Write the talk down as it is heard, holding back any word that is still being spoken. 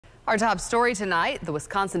Our top story tonight, the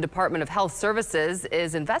Wisconsin Department of Health Services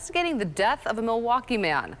is investigating the death of a Milwaukee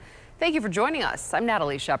man. Thank you for joining us. I'm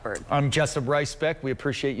Natalie Shepard. I'm Jessup Reisbeck. We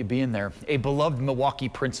appreciate you being there. A beloved Milwaukee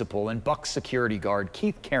principal and Buck security guard,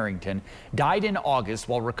 Keith Carrington, died in August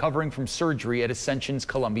while recovering from surgery at Ascension's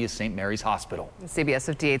Columbia St. Mary's Hospital.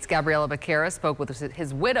 CBS 58's Gabriella Becerra spoke with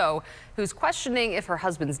his widow, who's questioning if her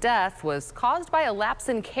husband's death was caused by a lapse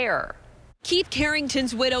in care. Keith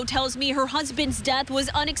Carrington's widow tells me her husband's death was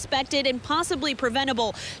unexpected and possibly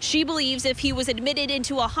preventable. She believes if he was admitted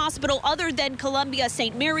into a hospital other than Columbia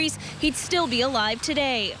St. Mary's, he'd still be alive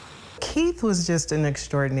today. Keith was just an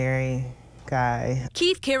extraordinary guy.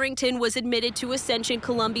 Keith Carrington was admitted to Ascension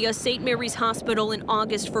Columbia St. Mary's Hospital in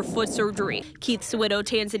August for foot surgery. Keith's widow,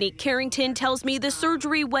 Tanzanique Carrington, tells me the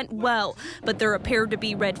surgery went well, but there appeared to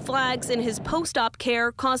be red flags in his post-op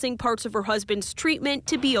care, causing parts of her husband's treatment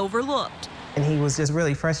to be overlooked. And he was just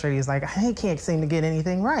really frustrated. He's like, I can't seem to get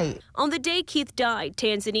anything right. On the day Keith died,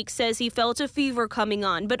 Tanzanique says he felt a fever coming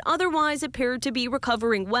on, but otherwise appeared to be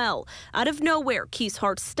recovering well. Out of nowhere, Keith's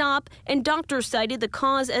heart stopped, and doctors cited the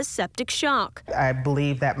cause as septic shock. I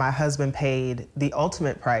believe that my husband paid the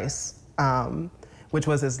ultimate price, which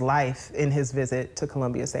was his life in his visit to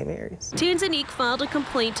Columbia St. Mary's. Tanzanique filed a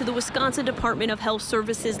complaint to the Wisconsin Department of Health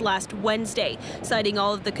Services last Wednesday, citing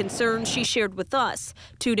all of the concerns she shared with us.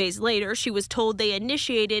 2 days later, she was told they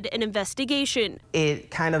initiated an investigation. It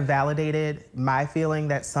kind of validated my feeling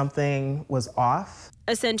that something was off.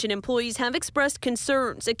 Ascension employees have expressed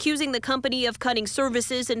concerns, accusing the company of cutting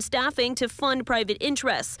services and staffing to fund private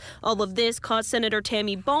interests. All of this caught Senator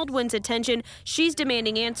Tammy Baldwin's attention. She's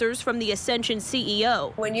demanding answers from the Ascension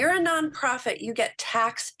CEO. When you're a nonprofit, you get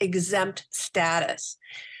tax-exempt status.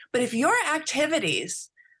 But if your activities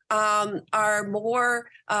are more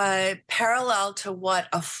parallel to what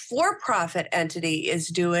a for-profit entity is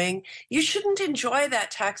doing, you shouldn't enjoy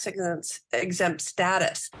that tax-exempt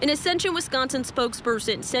status. An Ascension Wisconsin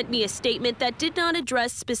spokesperson sent me a statement that did not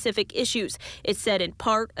address specific issues. It said, in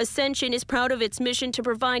part, Ascension is proud of its mission to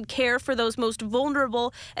provide care for those most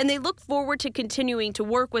vulnerable, and they look forward to continuing to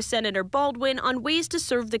work with Senator Baldwin on ways to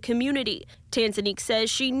serve the community. Tanzanique says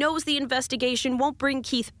she knows the investigation won't bring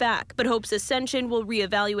Keith back, but hopes Ascension will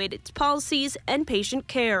reevaluate its policies and patient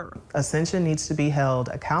care. Ascension needs to be held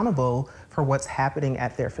accountable for what's happening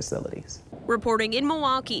at their facilities. Reporting in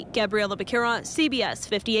Milwaukee, Gabriella Becerra, CBS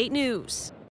 58 News.